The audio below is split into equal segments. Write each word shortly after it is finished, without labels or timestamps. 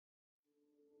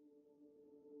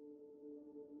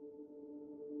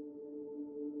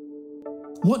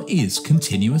What is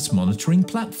Continuous Monitoring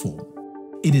Platform?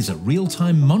 It is a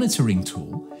real-time monitoring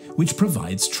tool which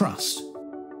provides trust.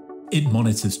 It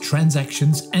monitors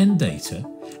transactions and data,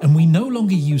 and we no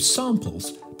longer use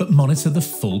samples but monitor the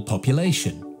full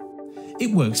population. It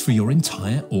works for your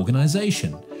entire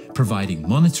organization, providing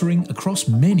monitoring across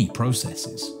many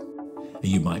processes.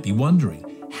 You might be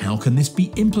wondering, how can this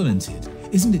be implemented?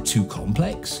 Isn't it too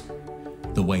complex?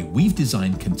 The way we've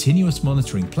designed Continuous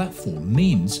Monitoring Platform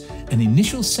means an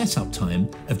initial setup time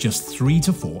of just 3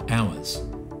 to 4 hours.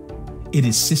 It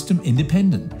is system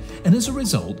independent and as a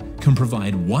result can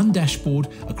provide one dashboard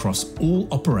across all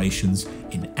operations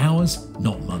in hours,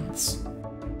 not months.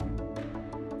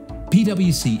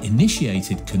 PwC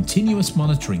initiated Continuous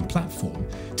Monitoring Platform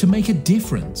to make a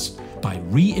difference by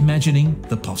reimagining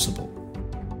the possible.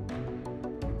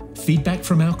 Feedback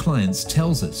from our clients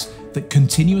tells us that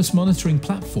Continuous Monitoring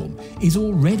Platform is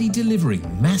already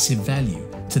delivering massive value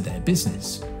to their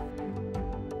business.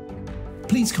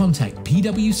 Please contact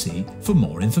PwC for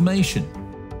more information.